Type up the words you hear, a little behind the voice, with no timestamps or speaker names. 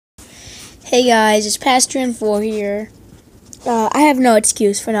Hey guys, it's Pastor and 4 here. I have no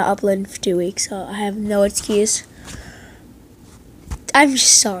excuse for not uploading for 2 weeks, so I have no excuse. I'm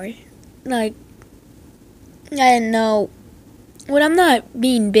just sorry. I didn't know. When I'm not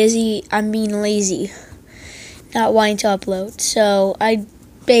being busy, I'm being lazy, not wanting to upload. So I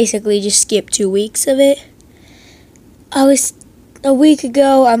basically just skipped 2 weeks of it. A week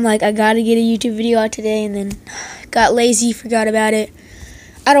ago, I'm like, I gotta get a YouTube video out today, and then got lazy, forgot about it.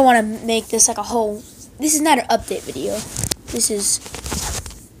 I don't want to make this like a whole... This is not an update video. This is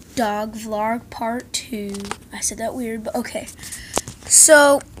dog vlog part 2. I said that weird, but okay.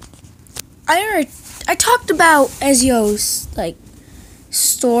 So, I talked about Ezio's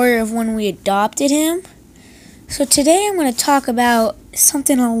story of when we adopted him. So today I'm going to talk about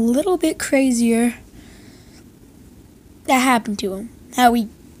something a little bit crazier that happened to him. How we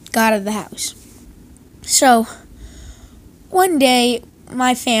got out of the house. So, one day,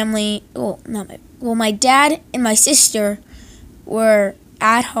 my family, my dad and my sister were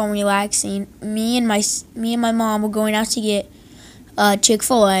at home relaxing. Me and my mom were going out to get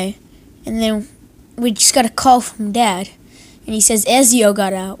Chick-fil-A, and then we just got a call from Dad, and he says Ezio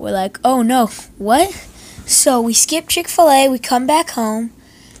got out. We're like, oh no, what? So we skip Chick-fil-A, we come back home,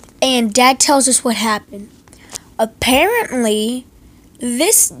 and Dad tells us what happened. Apparently,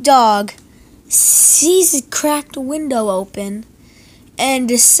 this dog sees a cracked window open and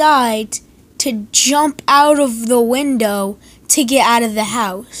decides to jump out of the window to get out of the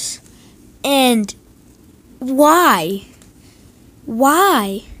house. And why?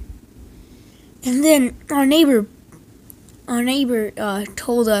 Why? And then our neighbor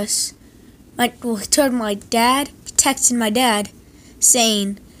told us, told my dad, texted my dad,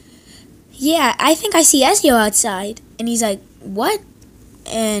 saying, yeah, I think I see Ezio outside. And he's like, what?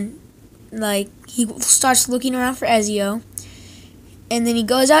 And he starts looking around for Ezio. And then he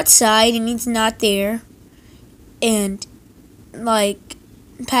goes outside and he's not there. And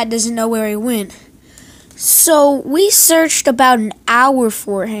Pat doesn't know where he went. So we searched about an hour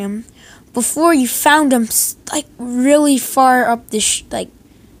for him before you found him really far up the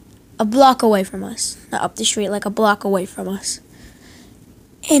a block away from us. Not up the street, a block away from us.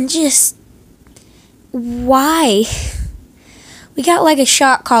 And just why? We got a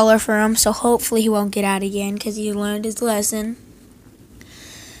shot collar for him, so hopefully he won't get out again because he learned his lesson.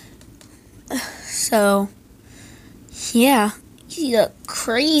 So, yeah, he's a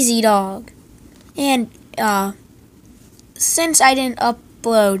crazy dog. And, since I didn't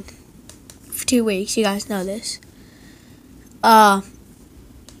upload for 2 weeks, you guys know this, I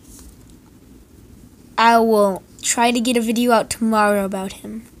will try to get a video out tomorrow about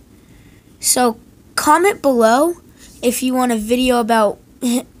him. So, comment below if you want a video about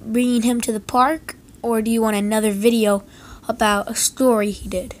bringing him to the park, or do you want another video about a story he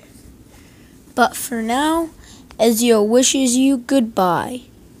did. But for now, Ezio wishes you goodbye.